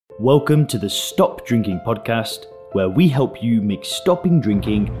Welcome to the Stop Drinking podcast, where we help you make stopping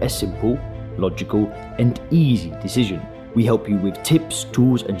drinking a simple, logical, and easy decision. We help you with tips,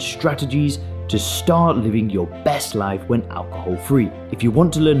 tools, and strategies to start living your best life when alcohol-free. If you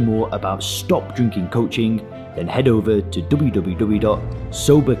want to learn more about stop drinking coaching, then head over to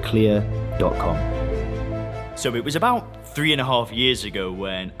www.soberclear.com. So it was about 3.5 years ago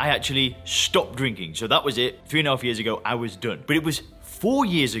when I actually stopped drinking. So that was it. 3.5 years ago, I was done. But it was 4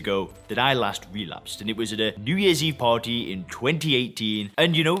 years ago that I last relapsed, and it was at a New Year's Eve party in 2018.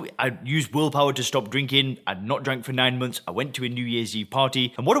 And I used willpower to stop drinking. I'd not drank for 9 months. I went to a New Year's Eve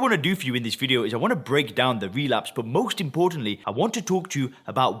party, and what I want to do for you in this video is I want to break down the relapse, but most importantly, I want to talk to you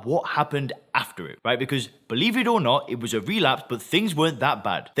about what happened after it, right? Because believe it or not, it was a relapse, but things weren't that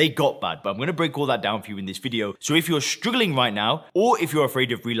bad. They got bad, but I'm going to break all that down for you in this video. So if you're struggling right now, or if you're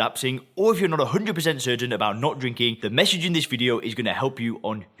afraid of relapsing, or if you're not 100% certain about not drinking, the message in this video is going to help you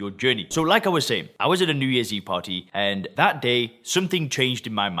on your journey. So like I was saying, I was at a New Year's Eve party, and that day, something changed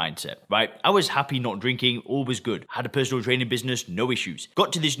in my mindset, right? I was happy not drinking, all was good. Had a personal training business, no issues.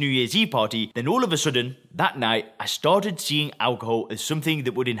 Got to this New Year's Eve party, then all of a sudden, that night, I started seeing alcohol as something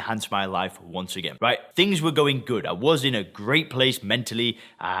that would enhance my life once again, right? Things were going good. I was in a great place mentally.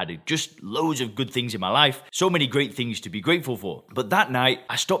 I had just loads of good things in my life. So many great things to be grateful for. But that night,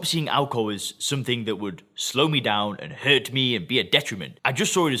 I stopped seeing alcohol as something that would slow me down and hurt me and be a detriment. I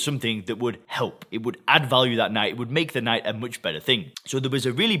just saw it as something that would help. It would add value that night. It would make the night a much better thing. So there was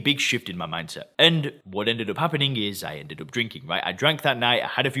a really big shift in my mindset. And what ended up happening is I ended up drinking, right? I drank that night. I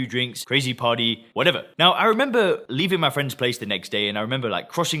had a few drinks, crazy party, whatever. Now, I remember leaving my friend's place the next day, and I remember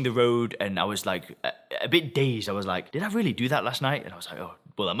crossing the road, and I was a bit dazed. I was like, did I really do that last night? And I was like, oh,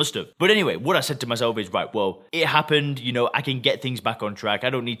 well, I must have. But anyway, what I said to myself is, right, well, it happened. I can get things back on track. I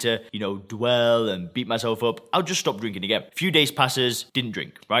don't need to, dwell and beat myself up. I'll just stop drinking again. A few days passes, didn't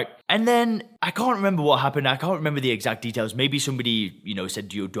drink, right? And then I can't remember what happened. I can't remember the exact details. Maybe somebody, said,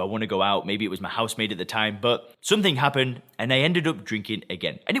 do I want to go out? Maybe it was my housemate at the time, but something happened and I ended up drinking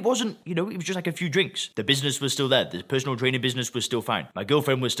again. And it wasn't, it was just a few drinks. The business was still there. The personal training business was still fine. My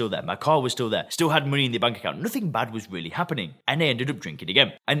girlfriend was still there. My car was still there. Still had money in the bank account. Nothing bad was really happening. And I ended up drinking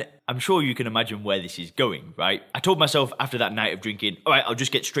again. And I'm sure you can imagine where this is going, right? I told myself after that night of drinking, all right, I'll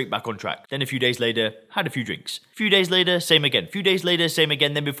just get straight back on track. Then a few days later, had a few drinks. A few days later, same again. A few days later, same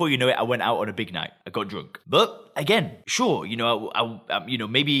again. Then before you know it, I went out on a big night. I got drunk. But again, sure,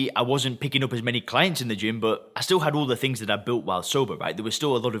 maybe I wasn't picking up as many clients in the gym, but I still had all the things that I built while sober, right? There was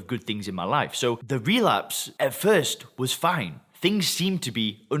still a lot of good things in my life. So the relapse at first was fine. Things seemed to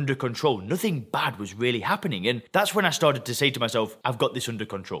be under control. Nothing bad was really happening. And that's when I started to say to myself, I've got this under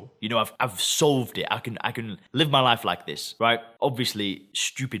control. I've solved it. I can live my life like this, right? Obviously,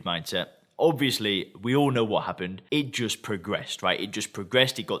 stupid mindset. Obviously, we all know what happened. It just progressed, right? It just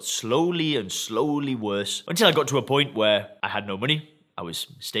progressed. It got slowly and slowly worse until I got to a point where I had no money. I was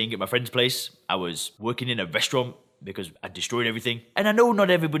staying at my friend's place. I was working in a restaurant because I destroyed everything. And I know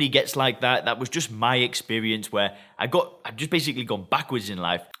not everybody gets like that. That was just my experience where I'd just basically gone backwards in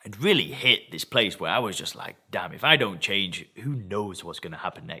life and really hit this place where I was just like, damn, if I don't change, who knows what's going to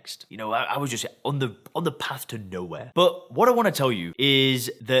happen next? I was just on the path to nowhere. But what I want to tell you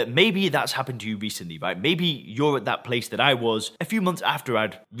is that maybe that's happened to you recently, right? Maybe you're at that place that I was a few months after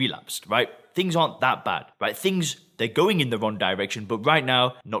I'd relapsed, right? Things aren't that bad, right? They're going in the wrong direction, but right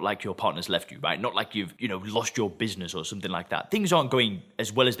now, not like your partner's left you, right? Not like you've, lost your business or something like that. Things aren't going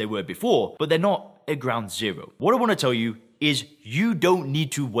as well as they were before, but they're not at ground zero. What I want to tell you is you don't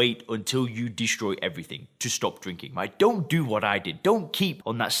need to wait until you destroy everything to stop drinking, right? Don't do what I did. Don't keep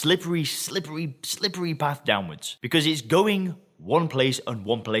on that slippery path downwards, because it's going one place and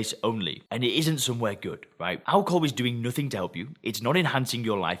one place only, and it isn't somewhere good, right? Alcohol is doing nothing to help you. It's not enhancing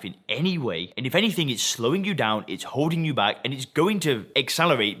your life in any way, and if anything, it's slowing you down, it's holding you back, and it's going to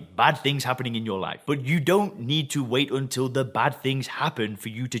accelerate bad things happening in your life. But you don't need to wait until the bad things happen for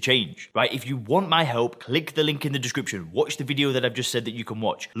you to change, right? If you want my help, click the link in the description. Watch the video that I've just said that you can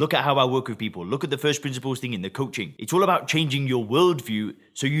watch. Look at how I work with people. Look at the first principles thing in the coaching. It's all about changing your worldview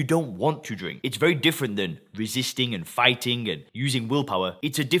so you don't want to drink. It's very different than resisting and fighting and using willpower.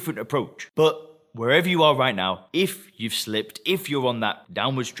 It's a different approach. But wherever you are right now, if you've slipped, if you're on that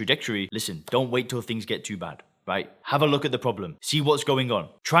downwards trajectory, listen, don't wait till things get too bad, right? Have a look at the problem. See what's going on.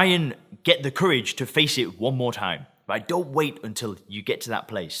 Try and get the courage to face it one more time, right? Don't wait until you get to that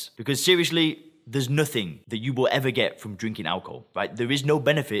place. Because seriously, there's nothing that you will ever get from drinking alcohol, right? There is no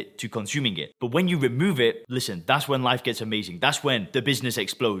benefit to consuming it. But when you remove it, listen, that's when life gets amazing. That's when the business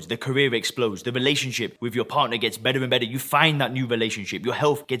explodes, the career explodes, the relationship with your partner gets better and better. You find that new relationship, your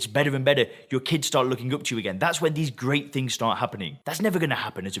health gets better and better, your kids start looking up to you again. That's when these great things start happening. That's never going to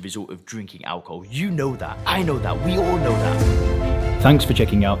happen as a result of drinking alcohol. You know that. I know that. We all know that. Thanks for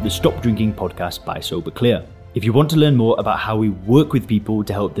checking out the Stop Drinking podcast by Sober Clear. If you want to learn more about how we work with people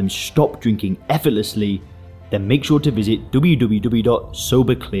to help them stop drinking effortlessly, then make sure to visit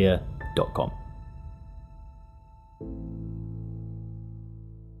www.soberclear.com.